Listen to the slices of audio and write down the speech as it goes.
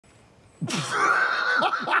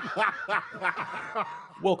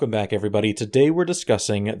Welcome back, everybody. Today we're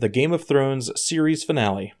discussing the Game of Thrones series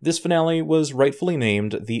finale. This finale was rightfully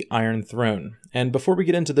named the Iron Throne. And before we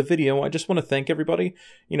get into the video, I just want to thank everybody.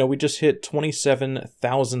 You know, we just hit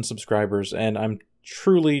 27,000 subscribers, and I'm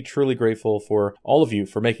truly grateful for all of you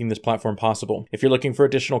for making this platform possible. If you're looking for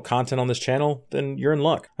additional content on this channel, then you're in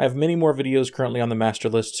luck. I have many more videos currently on the master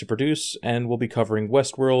list to produce, and we'll be covering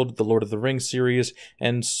Westworld, the Lord of the Rings series,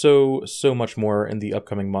 and so much more in the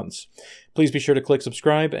upcoming months. Please be sure to click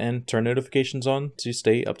subscribe and turn notifications on to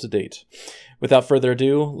stay up to date. Without further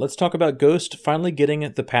ado, let's talk about Ghost finally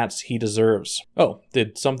getting the pats he deserves. Oh,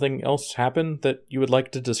 did something else happen that you would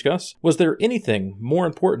like to discuss? Was there anything more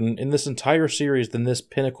important in this entire series than this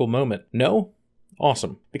pinnacle moment? No?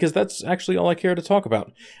 Awesome, because that's actually all I care to talk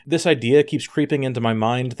about. This idea keeps creeping into my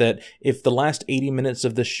mind that if the last 80 minutes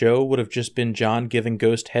of this show would have just been Jon giving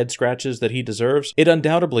Ghost head scratches that he deserves, it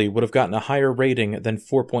undoubtedly would have gotten a higher rating than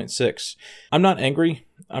 4.6. I'm not angry.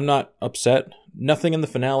 I'm not upset. Nothing in the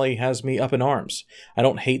finale has me up in arms. I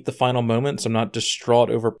don't hate the final moments. I'm not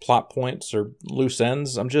distraught over plot points or loose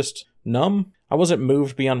ends. I'm just numb. I wasn't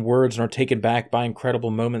moved beyond words nor taken back by incredible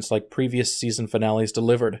moments like previous season finales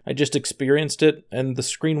delivered. I just experienced it, and the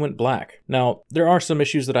screen went black. Now, there are some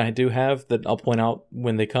issues that I do have that I'll point out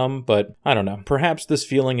when they come, but I don't know. Perhaps this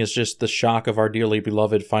feeling is just the shock of our dearly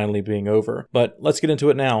beloved finally being over. But let's get into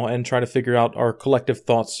it now and try to figure out our collective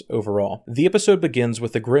thoughts overall. The episode begins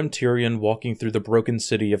with the grim Tyrion walking through the broken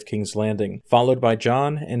city of King's Landing, followed by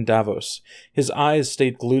Jon and Davos. His eyes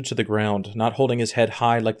stayed glued to the ground, not holding his head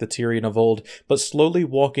high like the Tyrion of old, but slowly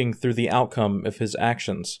walking through the outcome of his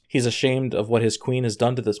actions. He's ashamed of what his queen has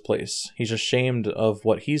done to this place. He's ashamed of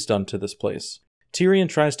what he's done to this place. Tyrion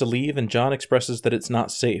tries to leave, and Jon expresses that it's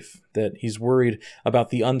not safe, that he's worried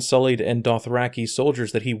about the unsullied and Dothraki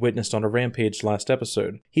soldiers that he witnessed on a rampage last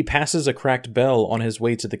episode. He passes a cracked bell on his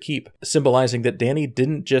way to the keep, symbolizing that Dany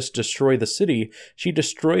didn't just destroy the city, she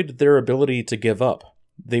destroyed their ability to give up.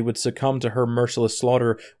 They would succumb to her merciless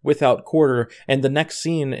slaughter without quarter, and the next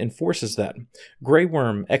scene enforces that. Grey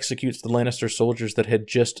Worm executes the Lannister soldiers that had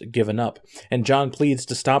just given up, and Jon pleads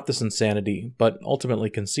to stop this insanity, but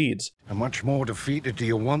ultimately concedes. How much more defeated do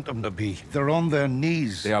you want them to be? They're on their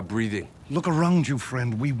knees. They are breathing. Look around you,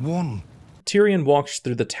 friend. We won. Tyrion walks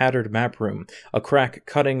through the tattered map room, a crack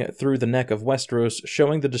cutting through the neck of Westeros,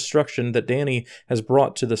 showing the destruction that Dany has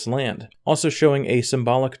brought to this land, also showing a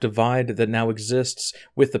symbolic divide that now exists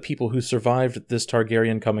with the people who survived this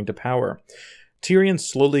Targaryen coming to power. Tyrion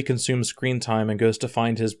slowly consumes screen time and goes to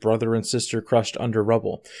find his brother and sister crushed under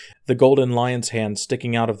rubble, the golden lion's hand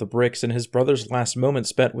sticking out of the bricks, and his brother's last moment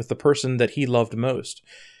spent with the person that he loved most.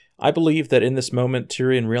 I believe that in this moment,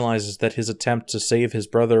 Tyrion realizes that his attempt to save his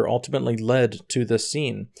brother ultimately led to this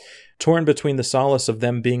scene. Torn between the solace of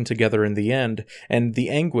them being together in the end, and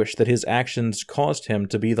the anguish that his actions caused him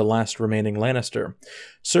to be the last remaining Lannister,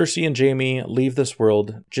 Cersei and Jaime leave this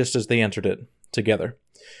world just as they entered it, together.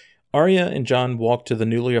 Arya and Jon walk to the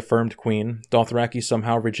newly affirmed queen, Dothraki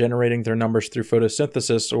somehow regenerating their numbers through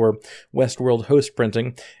photosynthesis or Westworld host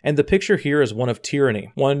printing, and the picture here is one of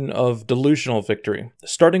tyranny, one of delusional victory.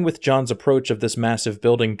 Starting with Jon's approach of this massive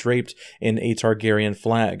building draped in a Targaryen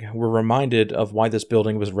flag, we're reminded of why this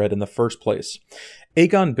building was red in the first place.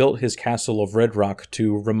 Aegon built his castle of Red Rock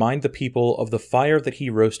to remind the people of the fire that he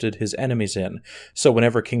roasted his enemies in, so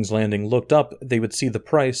whenever King's Landing looked up, they would see the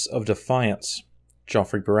price of defiance.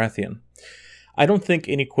 Joffrey Baratheon. I don't think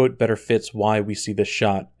any quote better fits why we see this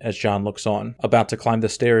shot as Jon looks on, about to climb the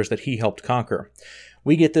stairs that he helped conquer.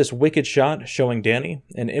 We get this wicked shot showing Dany,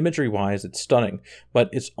 and imagery-wise it's stunning, but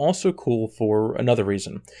it's also cool for another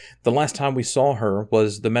reason. The last time we saw her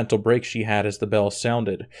was the mental break she had as the bell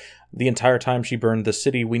sounded. The entire time she burned the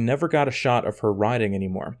city, we never got a shot of her riding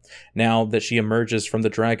anymore. Now that she emerges from the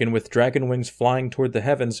dragon with dragon wings flying toward the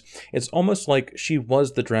heavens, it's almost like she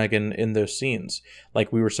was the dragon in those scenes.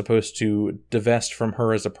 Like we were supposed to divest from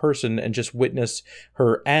her as a person and just witness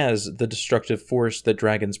her as the destructive force that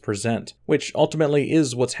dragons present, which ultimately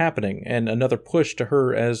is what's happening, and another push to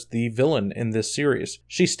her as the villain in this series.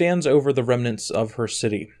 She stands over the remnants of her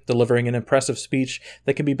city, delivering an impressive speech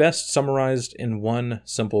that can be best summarized in one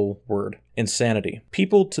simple word: insanity.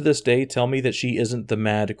 People to this day tell me that she isn't the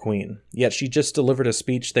Mad Queen, yet she just delivered a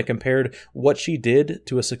speech that compared what she did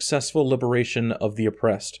to a successful liberation of the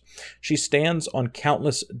oppressed. She stands on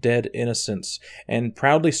countless dead innocents, and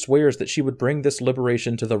proudly swears that she would bring this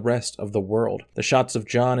liberation to the rest of the world. The shots of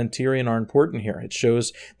Jon and Tyrion are important here. It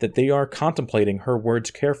shows that they are contemplating her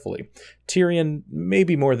words carefully. Tyrion,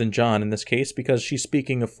 maybe more than Jon in this case, because she's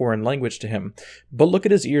speaking a foreign language to him, but look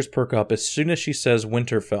at his ears perk up as soon as she says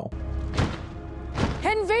Winterfell.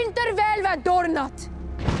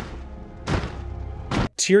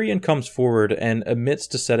 Tyrion comes forward and admits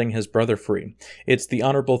to setting his brother free. It's the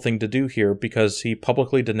honorable thing to do here because he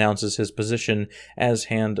publicly denounces his position as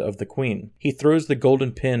Hand of the Queen. He throws the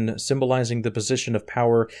golden pin, symbolizing the position of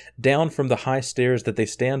power, down from the high stairs that they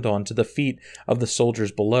stand on to the feet of the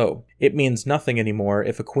soldiers below. It means nothing anymore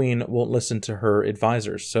if a queen won't listen to her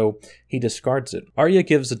advisors, so he discards it. Arya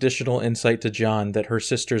gives additional insight to Jon that her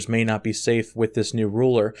sisters may not be safe with this new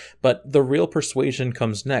ruler, but the real persuasion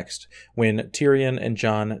comes next, when Tyrion and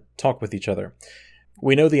Jon talk with each other.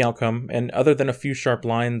 We know the outcome, and other than a few sharp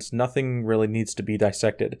lines, nothing really needs to be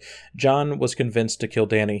dissected. Jon was convinced to kill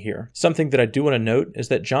Dany here. Something that I do want to note is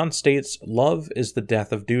that Jon states love is the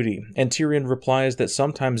death of duty, and Tyrion replies that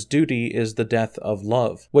sometimes duty is the death of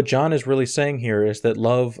love. What Jon is really saying here is that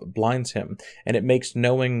love blinds him, and it makes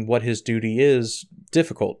knowing what his duty is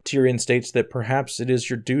difficult. Tyrion states that perhaps it is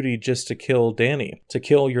your duty just to kill Dany, to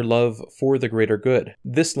kill your love for the greater good.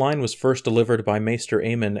 This line was first delivered by Maester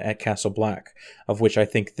Aemon at Castle Black, of which I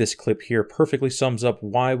think this clip here perfectly sums up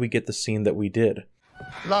why we get the scene that we did.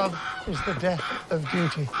 Love is the death of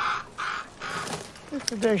duty. If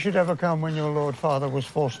the day should ever come when your Lord Father was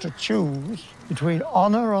forced to choose between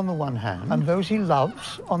honor on the one hand and those he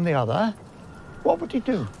loves on the other, what would he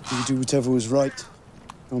do? He would do whatever was right,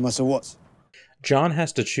 no matter what. Jon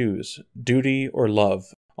has to choose duty or love,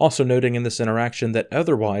 also noting in this interaction that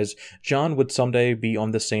otherwise Jon would someday be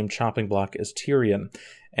on the same chopping block as Tyrion,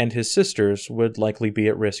 and his sisters would likely be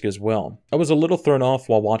at risk as well. I was a little thrown off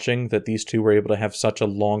while watching that these two were able to have such a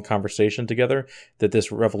long conversation together, that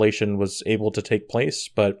this revelation was able to take place,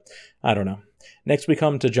 but I don't know. Next we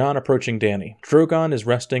come to Jon approaching Dany. Drogon is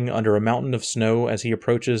resting under a mountain of snow as he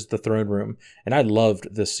approaches the throne room, and I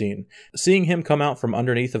loved this scene. Seeing him come out from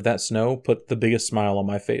underneath of that snow put the biggest smile on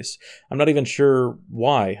my face. I'm not even sure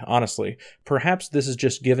why, honestly. Perhaps this is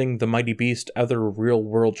just giving the mighty beast other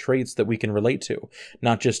real-world traits that we can relate to.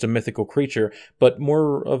 Not just a mythical creature, but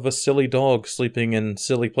more of a silly dog sleeping in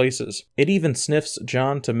silly places. It even sniffs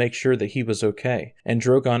Jon to make sure that he was okay, and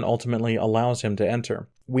Drogon ultimately allows him to enter.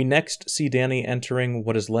 We next see Dany entering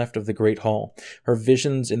what is left of the Great Hall. Her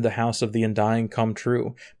visions in the House of the Undying come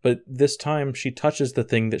true, but this time she touches the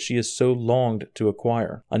thing that she has so longed to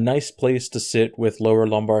acquire. A nice place to sit with lower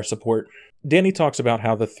lumbar support. Dany talks about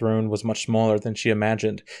how the throne was much smaller than she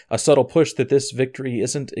imagined, a subtle push that this victory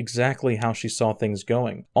isn't exactly how she saw things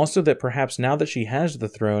going. Also that perhaps now that she has the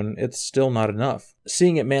throne, it's still not enough.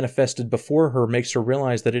 Seeing it manifested before her makes her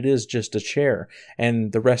realize that it is just a chair,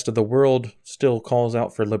 and the rest of the world still calls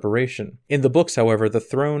out for liberation. In the books, however, the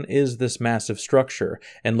throne is this massive structure,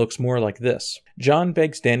 and looks more like this. Jon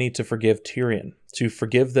begs Dany to forgive Tyrion, to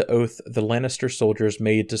forgive the oath the Lannister soldiers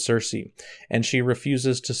made to Cersei, and she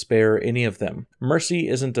refuses to spare any of them. Mercy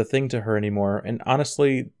isn't a thing to her anymore, and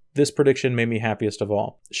honestly, this prediction made me happiest of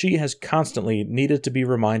all. She has constantly needed to be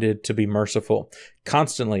reminded to be merciful.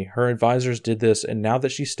 Constantly, her advisors did this, and now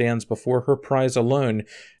that she stands before her prize alone,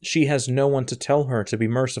 she has no one to tell her to be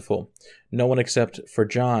merciful. No one except for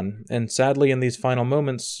Jon, and sadly in these final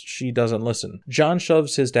moments, she doesn't listen. Jon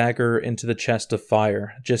shoves his dagger into the chest of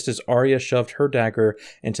fire, just as Arya shoved her dagger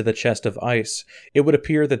into the chest of ice. It would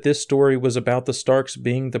appear that this story was about the Starks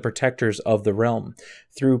being the protectors of the realm.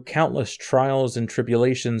 Through countless trials and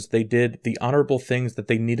tribulations, they did the honorable things that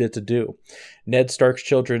they needed to do. Ned Stark's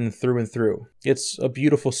children through and through. It's a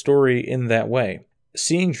beautiful story in that way.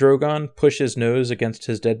 Seeing Drogon push his nose against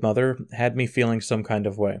his dead mother had me feeling some kind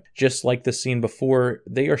of way. Just like the scene before,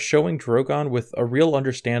 they are showing Drogon with a real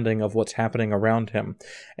understanding of what's happening around him.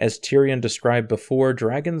 As Tyrion described before,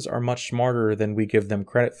 dragons are much smarter than we give them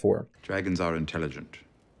credit for. Dragons are intelligent.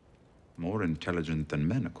 More intelligent than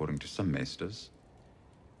men, according to some maesters.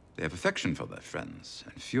 They have affection for their friends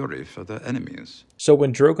and fury for their enemies. So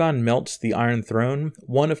when Drogon melts the Iron Throne,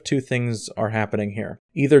 one of two things are happening here.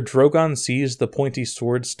 Either Drogon sees the pointy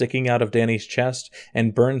sword sticking out of Dany's chest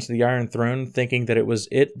and burns the Iron Throne thinking that it was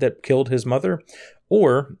it that killed his mother,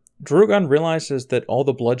 or Drogon realizes that all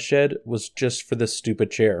the bloodshed was just for this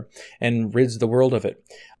stupid chair and rids the world of it.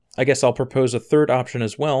 I guess I'll propose a third option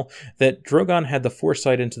as well, that Drogon had the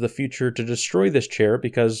foresight into the future to destroy this chair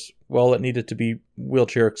because, well, it needed to be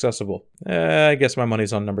wheelchair accessible. I guess my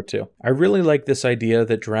money's on number 2. I really like this idea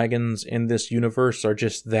that dragons in this universe are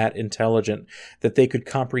just that intelligent, that they could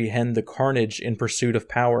comprehend the carnage in pursuit of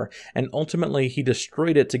power, and ultimately he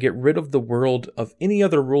destroyed it to get rid of the world of any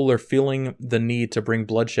other ruler feeling the need to bring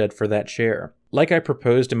bloodshed for that chair. Like I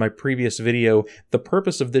proposed in my previous video, the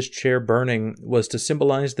purpose of this chair burning was to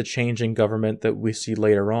symbolize the change in government that we see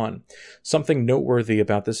later on. Something noteworthy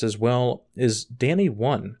about this as well is Dany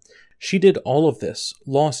won. She did all of this,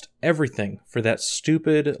 lost everything for that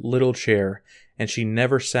stupid little chair, and she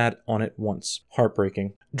never sat on it once.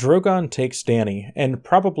 Heartbreaking. Drogon takes Dany and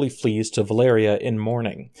probably flees to Valyria in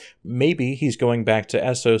mourning. Maybe he's going back to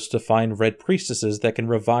Essos to find red priestesses that can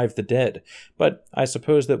revive the dead, but I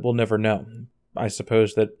suppose that we'll never know. I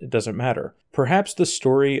suppose that it doesn't matter. Perhaps the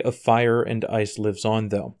story of fire and ice lives on,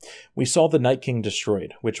 though. We saw the Night King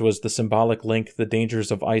destroyed, which was the symbolic link the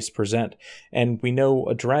dangers of ice present, and we know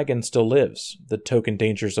a dragon still lives, the token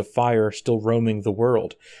dangers of fire still roaming the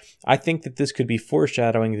world. I think that this could be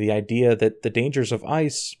foreshadowing the idea that the dangers of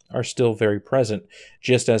ice are still very present,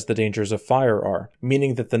 just as the dangers of fire are,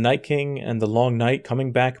 meaning that the Night King and the Long Night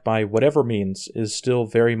coming back by whatever means is still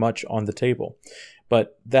very much on the table.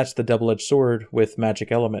 But that's the double-edged sword with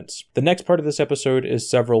magic elements. The next part of this episode is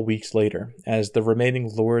several weeks later, as the remaining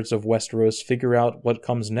lords of Westeros figure out what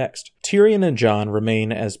comes next. Tyrion and Jon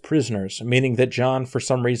remain as prisoners, meaning that Jon for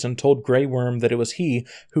some reason told Grey Worm that it was he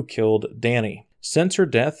who killed Dany. Since her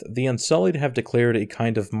death, the Unsullied have declared a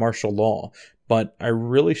kind of martial law, but I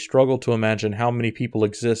really struggle to imagine how many people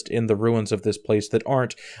exist in the ruins of this place that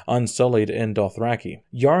aren't Unsullied in Dothraki.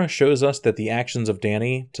 Yara shows us that the actions of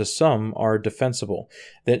Dany, to some, are defensible,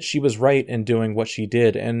 that she was right in doing what she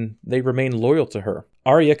did, and they remain loyal to her.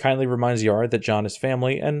 Arya kindly reminds Yara that Jon is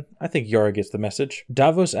family, and I think Yara gets the message.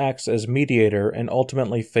 Davos acts as mediator and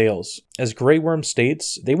ultimately fails. As Grey Worm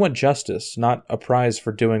states, they want justice, not a prize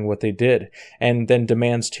for doing what they did, and then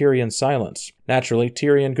demands Tyrion's silence. Naturally,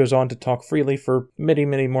 Tyrion goes on to talk freely for many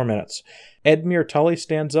more minutes. Edmure Tully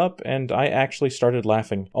stands up, and I actually started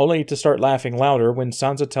laughing, only to start laughing louder when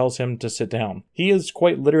Sansa tells him to sit down. He is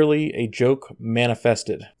quite literally a joke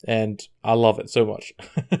manifested, and I love it so much.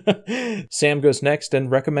 Sam goes next and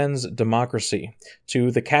recommends democracy, to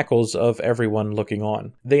the cackles of everyone looking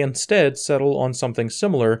on. They instead settle on something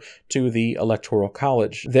similar to the Electoral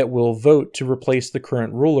College, that will vote to replace the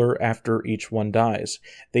current ruler after each one dies.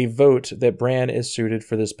 They vote that Bran is suited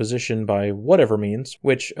for this position by whatever means,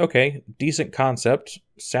 which, okay, decent concept,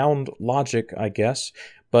 sound logic, I guess,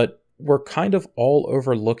 but we're kind of all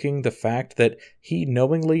overlooking the fact that he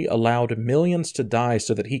knowingly allowed millions to die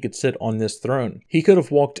so that he could sit on this throne. He could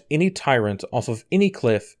have walked any tyrant off of any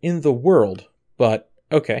cliff in the world, but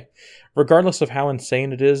okay. Regardless of how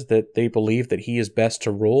insane it is that they believe that he is best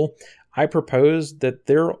to rule, I propose that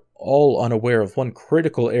they're all unaware of one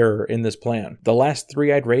critical error in this plan. The last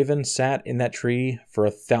three-eyed raven sat in that tree for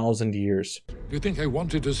 1,000 years. Do you think I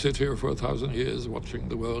wanted to sit here for 1,000 years watching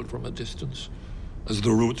the world from a distance as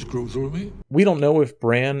the roots grew through me? We don't know if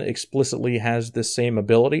Bran explicitly has this same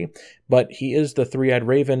ability, but he is the three-eyed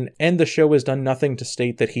raven, and the show has done nothing to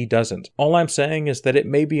state that he doesn't. All I'm saying is that it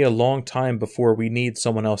may be a long time before we need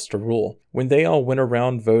someone else to rule. When they all went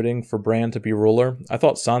around voting for Bran to be ruler, I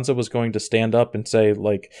thought Sansa was going to stand up and say,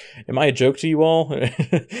 like, am I a joke to you all?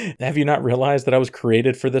 Have you not realized that I was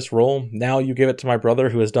created for this role? Now you give it to my brother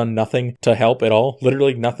who has done nothing to help at all?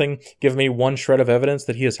 Literally nothing. Give me one shred of evidence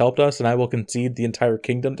that he has helped us and I will concede the entire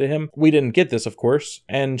kingdom to him. We didn't get this, of course,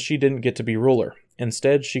 and she didn't get to be ruler.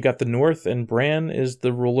 Instead, she got the North, and Bran is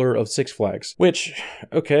the ruler of Six Flags. Which,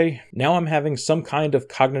 okay, now I'm having some kind of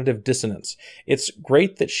cognitive dissonance. It's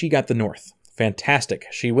great that she got the North. Fantastic.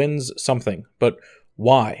 She wins something. But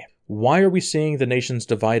why? Why are we seeing the nations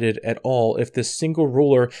divided at all if this single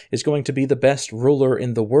ruler is going to be the best ruler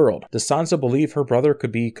in the world? Does Sansa believe her brother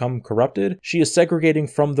could become corrupted? She is segregating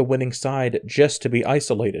from the winning side just to be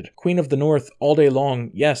isolated. Queen of the North all day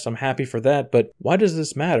long, yes, I'm happy for that, but why does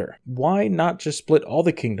this matter? Why not just split all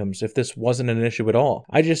the kingdoms if this wasn't an issue at all?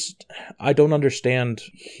 I don't understand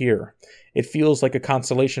here. It feels like a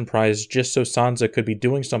consolation prize just so Sansa could be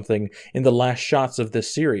doing something in the last shots of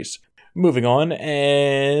this series. Moving on,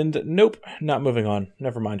 and nope, not moving on.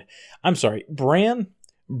 Never mind. I'm sorry. Bran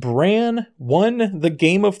won the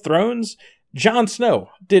Game of Thrones? Jon Snow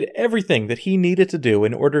did everything that he needed to do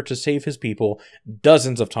in order to save his people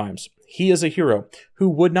dozens of times. He is a hero who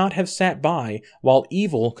would not have sat by while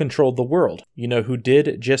evil controlled the world. You know who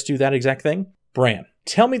did just do that exact thing? Bran.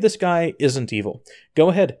 Tell me this guy isn't evil. Go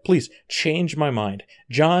ahead, please, change my mind.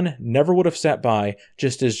 Jon never would have sat by,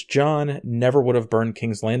 just as Jon never would have burned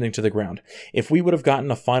King's Landing to the ground. If we would have gotten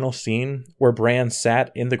a final scene where Bran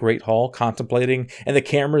sat in the Great Hall contemplating, and the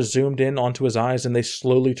camera zoomed in onto his eyes and they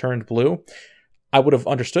slowly turned blue, I would have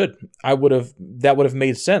understood. That would have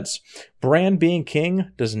made sense. Bran being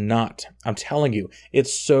king does not. I'm telling you,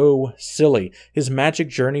 it's so silly. His magic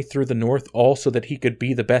journey through the North all so that he could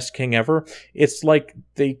be the best king ever. It's like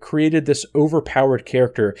they created this overpowered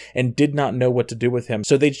character and did not know what to do with him.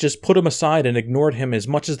 So they just put him aside and ignored him as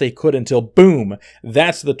much as they could until boom,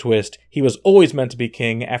 that's the twist. He was always meant to be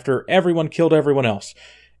king after everyone killed everyone else.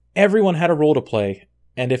 Everyone had a role to play,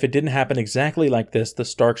 and if it didn't happen exactly like this, the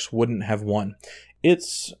Starks wouldn't have won.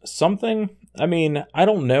 It's something. I mean, I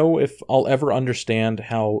don't know if I'll ever understand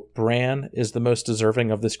how Bran is the most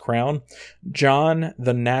deserving of this crown. Jon,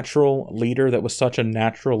 the natural leader that was such a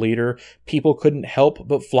natural leader, people couldn't help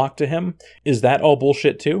but flock to him. Is that all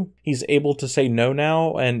bullshit too? He's able to say no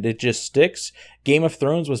now and it just sticks. Game of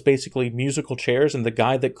Thrones was basically musical chairs and the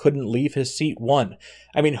guy that couldn't leave his seat won.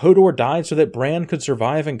 I mean, Hodor died so that Bran could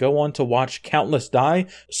survive and go on to watch countless die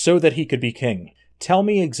so that he could be king. Tell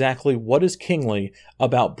me exactly what is kingly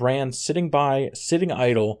about Bran sitting by, sitting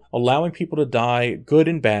idle, allowing people to die, good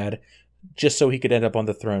and bad, just so he could end up on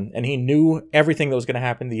the throne. And he knew everything that was going to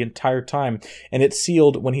happen the entire time. And it's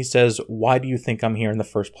sealed when he says, "Why do you think I'm here in the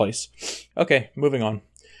first place?" Okay, moving on.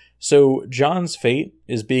 So Jon's fate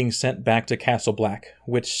is being sent back to Castle Black,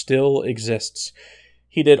 which still exists.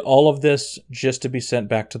 He did all of this just to be sent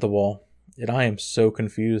back to the Wall. And I am so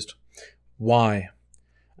confused. Why?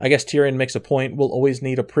 I guess Tyrion makes a point, we'll always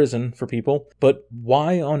need a prison for people, but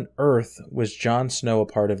why on earth was Jon Snow a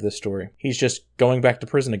part of this story? He's just going back to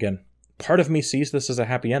prison again. Part of me sees this as a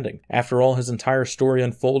happy ending. After all, his entire story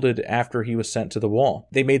unfolded after he was sent to the Wall.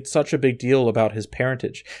 They made such a big deal about his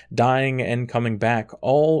parentage, dying and coming back,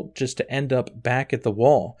 all just to end up back at the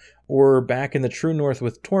Wall, or back in the True North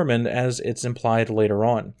with Tormund, as it's implied later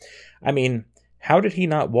on. I mean, how did he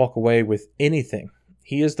not walk away with anything?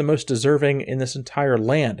 He is the most deserving in this entire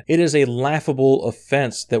land. It is a laughable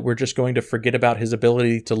offense that we're just going to forget about his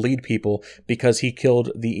ability to lead people because he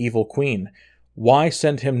killed the evil queen. Why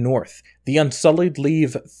send him north? The Unsullied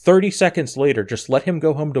leave 30 seconds later. Just let him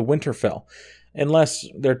go home to Winterfell. Unless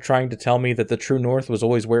they're trying to tell me that the True North was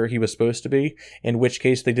always where he was supposed to be, in which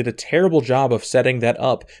case they did a terrible job of setting that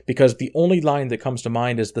up, because the only line that comes to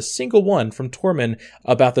mind is the single one from Tormund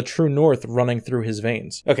about the True North running through his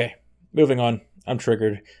veins. Okay, moving on. I'm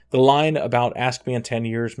triggered. The line about ask me in 10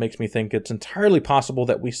 years makes me think it's entirely possible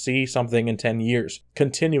that we see something in 10 years,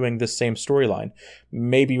 continuing this same storyline.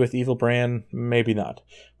 Maybe with evil Bran, maybe not.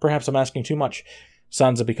 Perhaps I'm asking too much.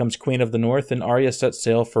 Sansa becomes Queen of the North, and Arya sets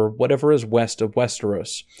sail for whatever is west of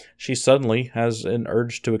Westeros. She suddenly has an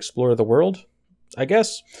urge to explore the world, I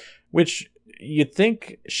guess, which you'd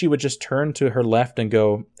think she would just turn to her left and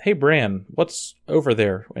go, "Hey Bran, what's over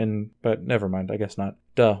there?" But never mind, I guess not.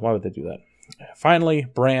 Duh, why would they do that? Finally,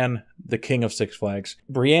 Bran, the King of Six Flags.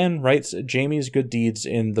 Brienne writes Jaime's good deeds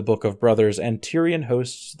in the Book of Brothers, and Tyrion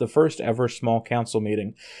hosts the first ever small council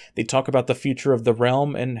meeting. They talk about the future of the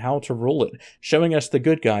realm and how to rule it, showing us the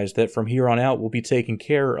good guys that from here on out will be taking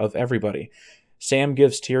care of everybody. Sam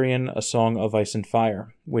gives Tyrion a song of ice and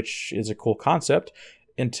fire, which is a cool concept,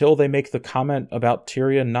 until they make the comment about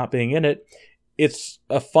Tyrion not being in it. It's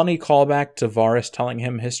a funny callback to Varys telling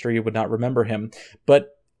him history would not remember him,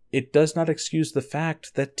 but it does not excuse the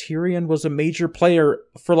fact that Tyrion was a major player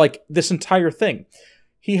for, like, this entire thing.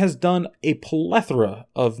 He has done a plethora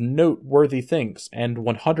of noteworthy things, and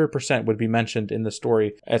 100% would be mentioned in the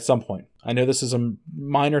story at some point. I know this is a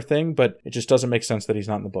minor thing, but it just doesn't make sense that he's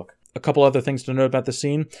not in the book. A couple other things to note about the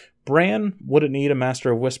scene. Bran wouldn't need a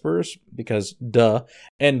Master of Whispers, because duh,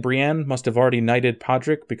 and Brienne must have already knighted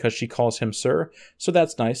Podrick because she calls him Sir, so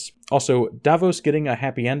that's nice. Also, Davos getting a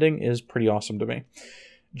happy ending is pretty awesome to me.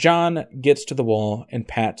 Jon gets to the Wall and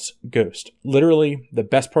pats Ghost. Literally the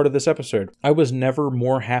best part of this episode. I was never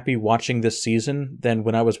more happy watching this season than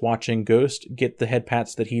when I was watching Ghost get the head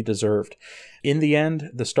pats that he deserved. In the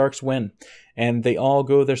end, the Starks win, and they all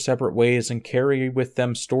go their separate ways and carry with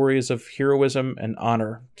them stories of heroism and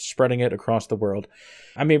honor, spreading it across the world.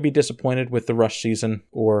 I may be disappointed with the rush season,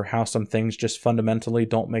 or how some things just fundamentally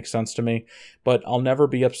don't make sense to me, but I'll never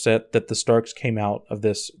be upset that the Starks came out of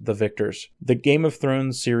this the victors. The Game of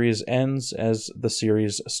Thrones series ends as the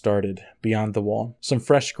series started, Beyond the Wall. Some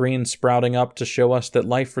fresh green sprouting up to show us that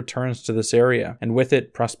life returns to this area, and with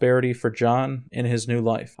it, prosperity for Jon in his new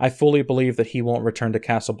life. I fully believe that he won't return to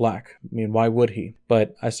Castle Black. I mean, why would he?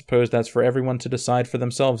 But I suppose that's for everyone to decide for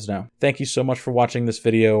themselves now. Thank you so much for watching this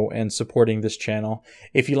video and supporting this channel.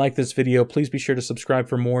 If you like this video, please be sure to subscribe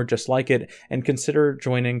for more just like it, and consider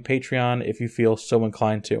joining Patreon if you feel so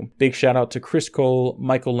inclined to. Big shout out to Chris Cole,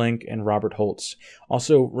 Michael Link, and Robert Holtz.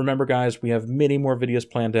 Also, remember guys, we have many more videos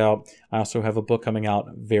planned out. I also have a book coming out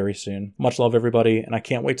very soon. Much love everybody, and I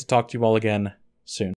can't wait to talk to you all again soon.